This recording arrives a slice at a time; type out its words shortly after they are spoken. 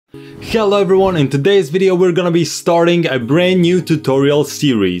Hello everyone, in today's video we're gonna be starting a brand new tutorial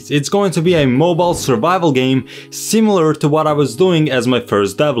series. It's going to be a mobile survival game similar to what I was doing as my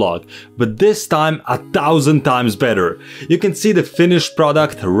first devlog, but this time 1,000 times better. You can see the finished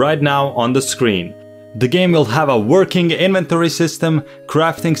product right now on the screen. The game will have a working inventory system,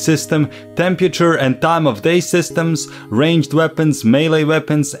 crafting system, temperature and time of day systems, ranged weapons, melee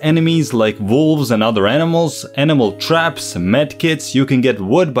weapons, enemies like wolves and other animals, animal traps, medkits. You can get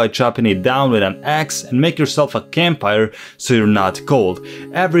wood by chopping it down with an axe and make yourself a campfire so you're not cold.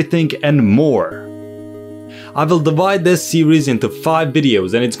 Everything and more. I will divide this series into 5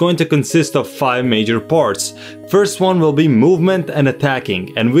 videos and it's going to consist of 5 major parts. First one will be movement and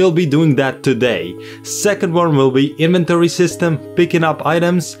attacking, and we'll be doing that today. Second one will be inventory system, picking up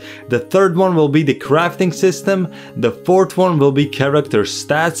items. The third one will be the crafting system. The fourth one will be character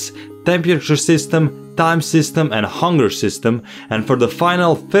stats, temperature system, time system and hunger system. And for the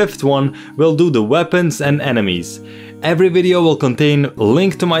final 5th one, we'll do the weapons and enemies. Every video will contain a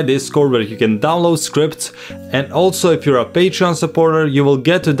link to my Discord where you can download scripts, and also if you're a Patreon supporter you will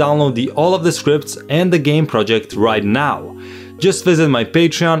get to download all of the scripts and the game project right now. Just visit my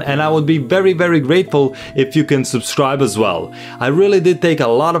Patreon and I would be very grateful if you can subscribe as well. I really did take a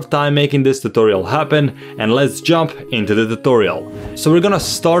lot of time making this tutorial happen, and let's jump into the tutorial. So we're gonna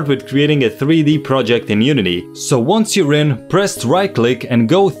start with creating a 3D project in Unity. So once you're in, press right click and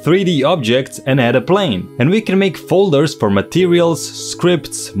go 3D objects and add a plane. And we can make folders for materials,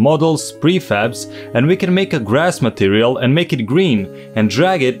 scripts, models, prefabs, and we can make a grass material and make it green and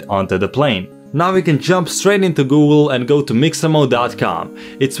drag it onto the plane. Now we can jump straight into Google and go to mixamo.com.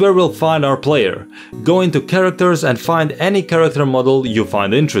 It's where we'll find our player. Go into characters and find any character model you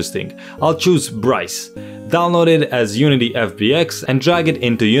find interesting. I'll choose Bryce. Download it as Unity FBX and drag it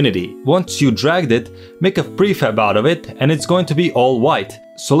into Unity. Once you dragged it, make a prefab out of it and it's going to be all white.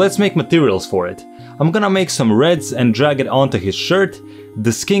 So let's make materials for it. I'm gonna make some reds and drag it onto his shirt,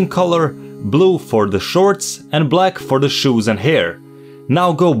 the skin color, blue for the shorts and black for the shoes and hair.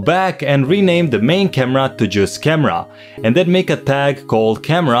 Now go back and rename the main camera to just camera, and then make a tag called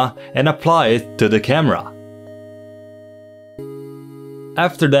camera and apply it to the camera.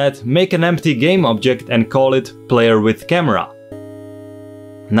 After that, make an empty game object and call it player with camera.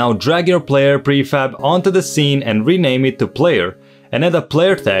 Now drag your player prefab onto the scene and rename it to player and add a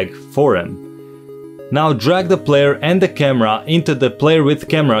player tag for him. Now drag the player and the camera into the player with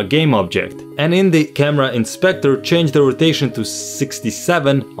camera game object, and in the camera inspector change the rotation to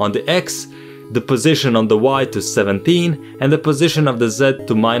 67 on the X, the position on the Y to 17 and the position of the Z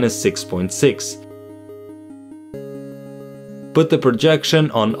to -6.6. Put the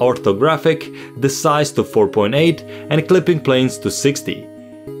projection on orthographic, the size to 4.8 and clipping planes to 60.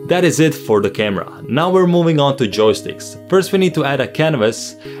 That is it for the camera. Now we're moving on to joysticks. First we need to add a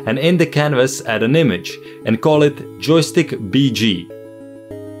canvas, and in the canvas add an image and call it joystick BG.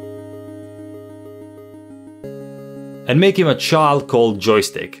 And make him a child called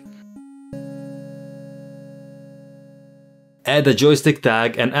joystick. Add a joystick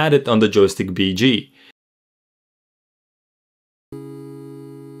tag and add it on the joystick BG.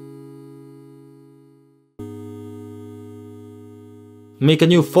 Make a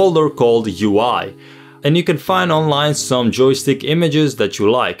new folder called UI, and you can find online some joystick images that you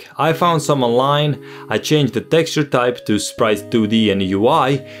like. I found some online. I changed the texture type to Sprite 2D and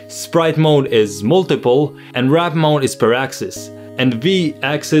UI, Sprite mode is multiple, and Wrap mode is per axis, and V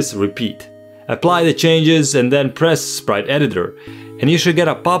axis repeat. Apply the changes and then press Sprite Editor, and you should get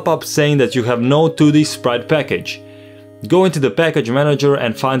a pop-up saying that you have no 2D Sprite package. Go into the package manager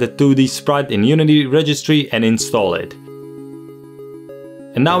and find the 2D Sprite in Unity registry and install it.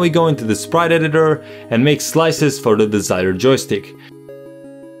 And now we go into the sprite editor and make slices for the desired joystick.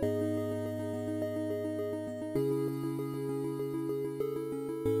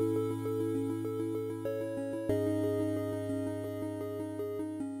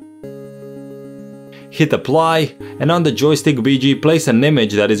 Hit apply, and on the joystick BG place an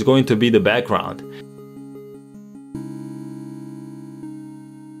image that is going to be the background.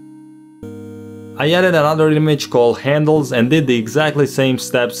 I added another image called handles and did the exactly same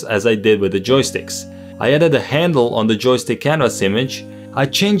steps as I did with the joysticks. I added a handle on the joystick canvas image. I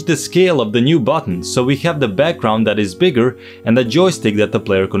changed the scale of the new button so we have the background that is bigger and the joystick that the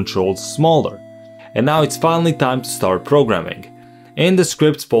player controls smaller. And now it's finally time to start programming. In the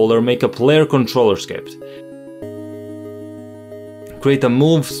scripts folder, make a player controller script. Create a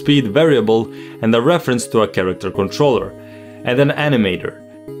move speed variable and a reference to a character controller, and an animator.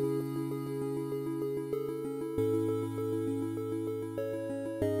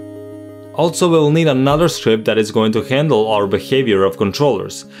 Also, we will need another script that is going to handle our behavior of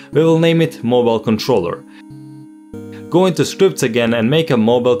controllers. We will name it mobile controller. Go into scripts again and make a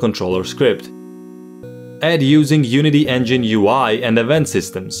mobile controller script. Add using Unity Engine UI and event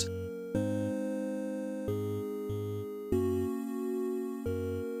systems.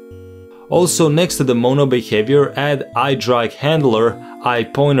 Also, next to the mono behavior, add iDrag handler,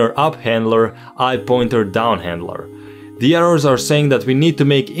 iPointer up handler, iPointer down handler. The errors are saying that we need to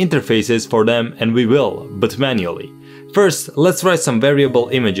make interfaces for them, and we will, but manually. First, let's write some variable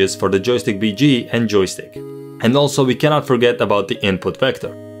images for the joystick BG and joystick. And also, we cannot forget about the input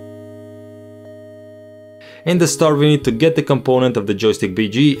vector. In the start, we need to get the component of the joystick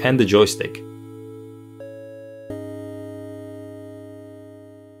BG and the joystick.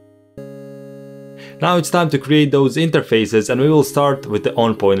 Now it's time to create those interfaces, and we will start with the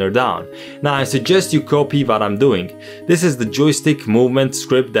on pointer down. Now I suggest you copy what I'm doing. This is the joystick movement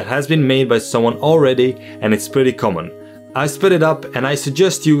script that has been made by someone already, and it's pretty common. I split it up and I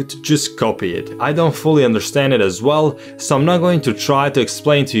suggest you to just copy it. I don't fully understand it as well, so I'm not going to try to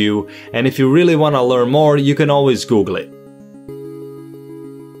explain to you, and if you really want to learn more, you can always Google it.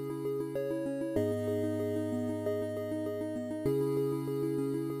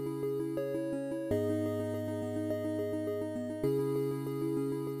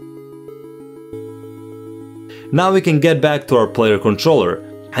 Now we can get back to our player controller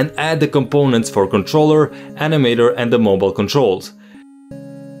and add the components for controller, animator and the mobile controls.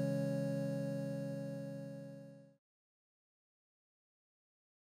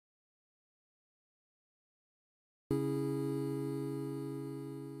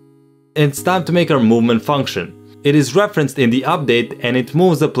 It's time to make our movement function. It is referenced in the update and it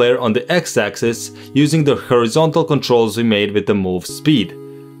moves the player on the x-axis using the horizontal controls we made with the move speed.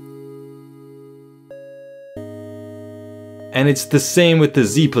 And it's the same with the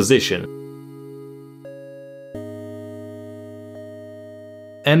Z position.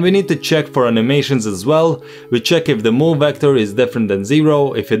 And we need to check for animations as well. We check if the move vector is different than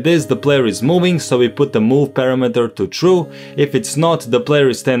 0. If it is, the player is moving, so we put the move parameter to true. If it's not, the player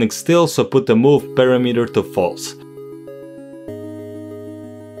is standing still, so put the move parameter to false.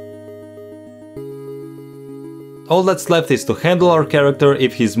 All that's left is to handle our character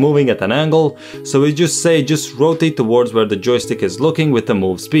if he's moving at an angle, so we just say just rotate towards where the joystick is looking with the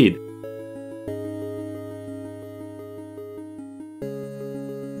move speed.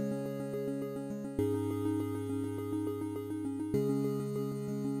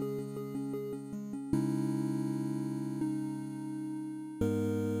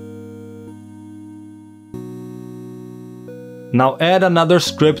 Now add another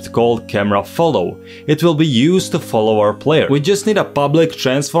script called camera follow. It will be used to follow our player. We just need a public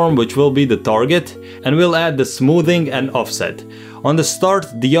transform which will be the target, and we'll add the smoothing and offset. On the start,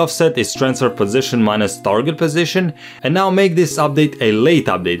 the offset is transfer position minus target position, and now make this update a late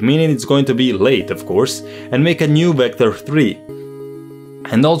update, meaning it's going to be late of course, and make a new vector 3.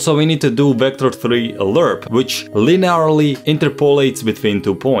 And also we need to do vector 3 lerp, which linearly interpolates between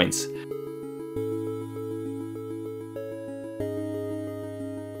 2 points.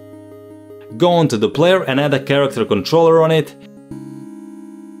 Go on to the player and add a character controller on it.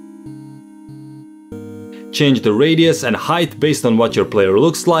 Change the radius and height based on what your player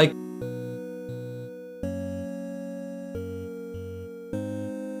looks like.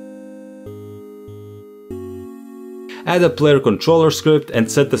 Add a player controller script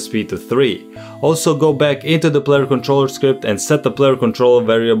and set the speed to 3. Also go back into the player controller script and set the player controller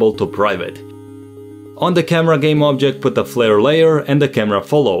variable to private. On the camera game object, put a flare layer and the camera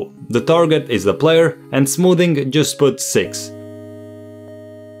follow. The target is the player, and smoothing just put 6.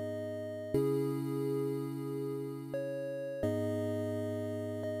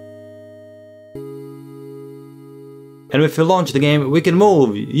 And if we launch the game, we can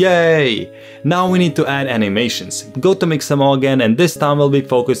move, yay! Now we need to add animations. Go to Mixamo again, and this time we'll be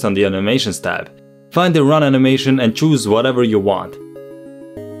focused on the animations tab. Find the run animation and choose whatever you want.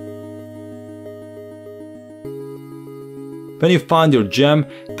 When you find your gem,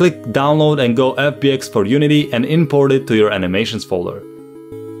 click download and go FBX for Unity and import it to your animations folder.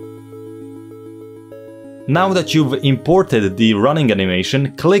 Now that you've imported the running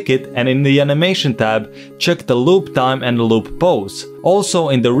animation, click it and in the animation tab, check the loop time and the loop pose. Also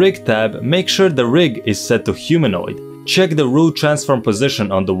in the rig tab, make sure the rig is set to humanoid. Check the root transform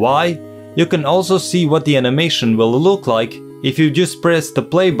position on the Y. You can also see what the animation will look like if you just press the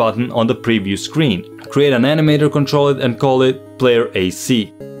play button on the preview screen. Create an animator, control it and call it player AC.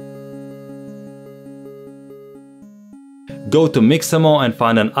 Go to Mixamo and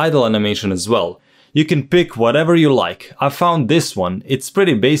find an idle animation as well. You can pick whatever you like. I found this one. It's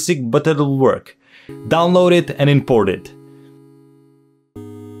pretty basic, but it'll work. Download it and import it.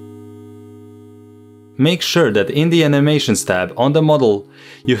 Make sure that in the Animations tab on the model,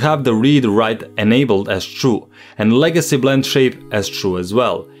 you have the Read Write enabled as true and Legacy Blend Shape as true as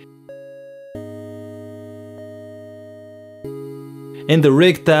well. In the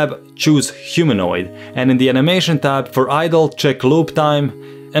Rig tab, choose Humanoid, and in the Animation tab for Idle, check Loop Time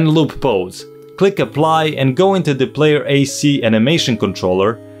and Loop Pose. Click Apply and go into the Player AC Animation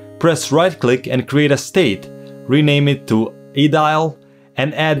Controller, press right click and create a state, rename it to Idle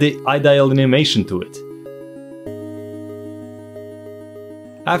and add the Idle animation to it.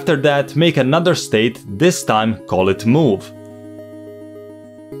 After that, make another state, this time call it Move.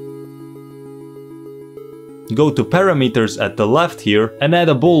 Go to Parameters at the left here and add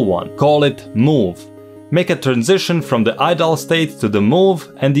a bool one, call it Move. Make a transition from the idle state to the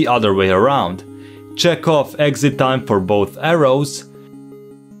move and the other way around. Check off exit time for both arrows.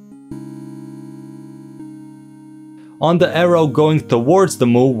 On the arrow going towards the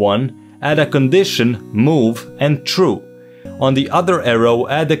move one, add a condition, move and true. On the other arrow,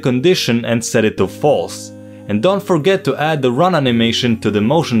 add a condition and set it to false. And don't forget to add the run animation to the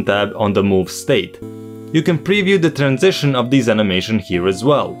motion tab on the move state. You can preview the transition of these animation here as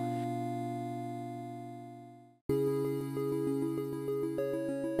well.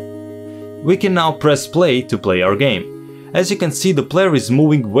 We can now press play to play our game. As you can see, the player is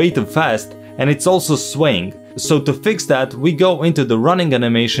moving way too fast and it's also swaying. So to fix that, we go into the running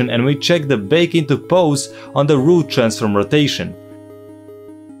animation and we check the bake into pose on the root transform rotation.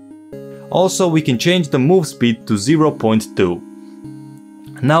 Also, we can change the move speed to 0.2.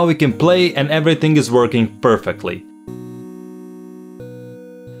 Now we can play and everything is working perfectly.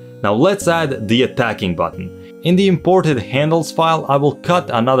 Now let's add the attacking button. In the imported handles file, I will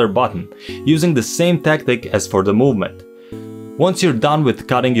cut another button, using the same tactic as for the movement. Once you're done with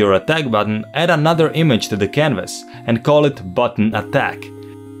cutting your attack button, add another image to the canvas and call it Button Attack.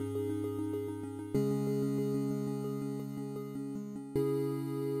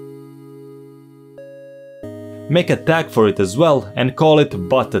 Make a tag for it as well and call it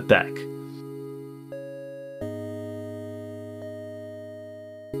Butt Attack.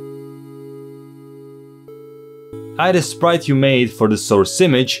 Add a sprite you made for the source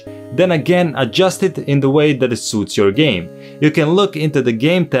image, then again adjust it in the way that it suits your game. You can look into the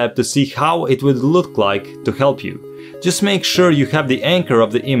Game tab to see how it would look like to help you. Just make sure you have the anchor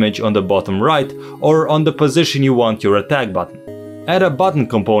of the image on the bottom right or on the position you want your attack button. Add a button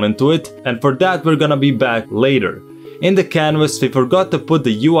component to it, and for that we're gonna be back later. In the canvas, we forgot to put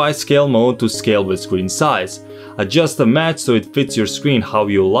the UI scale mode to scale with screen size. Adjust the match so it fits your screen how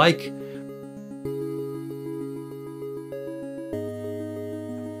you like.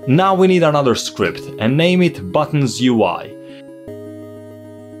 Now we need another script and name it Buttons UI.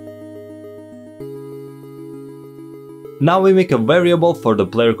 Now we make a variable for the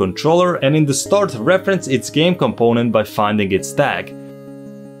player controller and in the start reference its game component by finding its tag.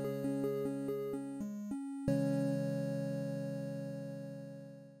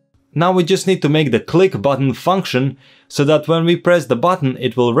 Now we just need to make the click button function so that when we press the button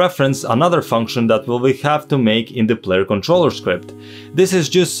it will reference another function that we have to make in the player controller script. This is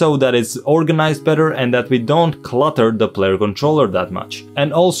just so that it's organized better and that we don't clutter the player controller that much.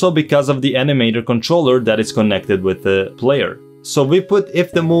 And also because of the animator controller that is connected with the player. So we put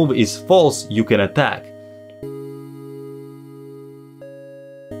if the move is false, you can attack.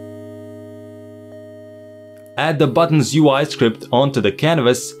 Add the Buttons UI script onto the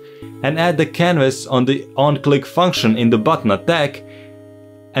canvas and add the canvas on the onClick function in the button attack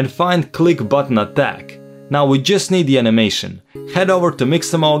and find click button attack. Now we just need the animation. Head over to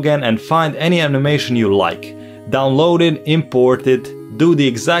Mixamo again and find any animation you like. Download it, import it, do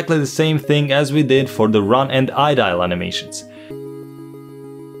exactly the same thing as we did for the run and idle animations.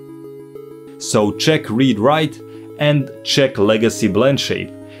 So check Read Write and check Legacy Blend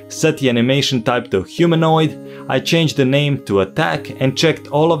Shape. Set the animation type to Humanoid. I changed the name to Attack and checked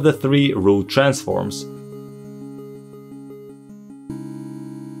all of the 3 root transforms.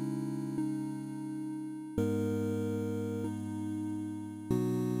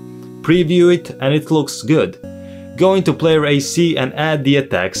 Preview it and it looks good. Go into Player AC and add the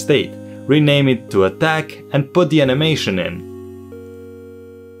attack state. Rename it to Attack and put the animation in.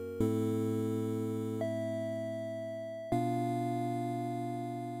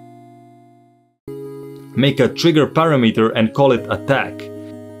 Make a trigger parameter and call it Attack.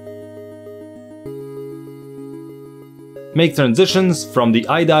 Make transitions from the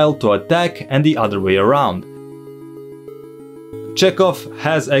idle to attack and the other way around. Chekhov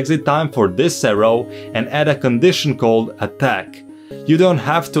has exit time for this arrow and add a condition called attack. You don't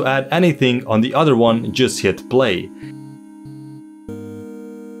have to add anything on the other one, just hit play.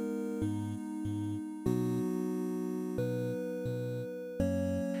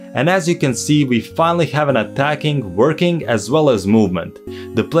 And as you can see, we finally have an attacking working as well as movement.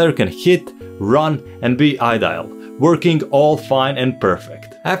 The player can hit, run and be idle, working all fine and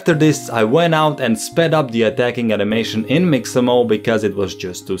perfect. After this, I went out and sped up the attacking animation in Mixamo because it was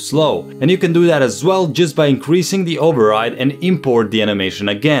just too slow. And you can do that as well just by increasing the override and import the animation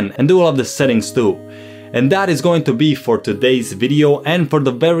again and do all of the settings too. And that is going to be for today's video and for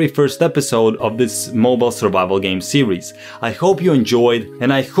the very first episode of this mobile survival game series. I hope you enjoyed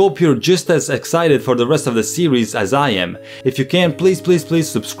and I hope you're just as excited for the rest of the series as I am. If you can, please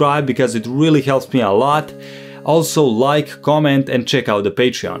subscribe because it really helps me a lot. Also like, comment and check out the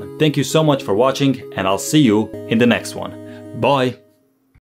Patreon. Thank you so much for watching and I'll see you in the next one. Bye!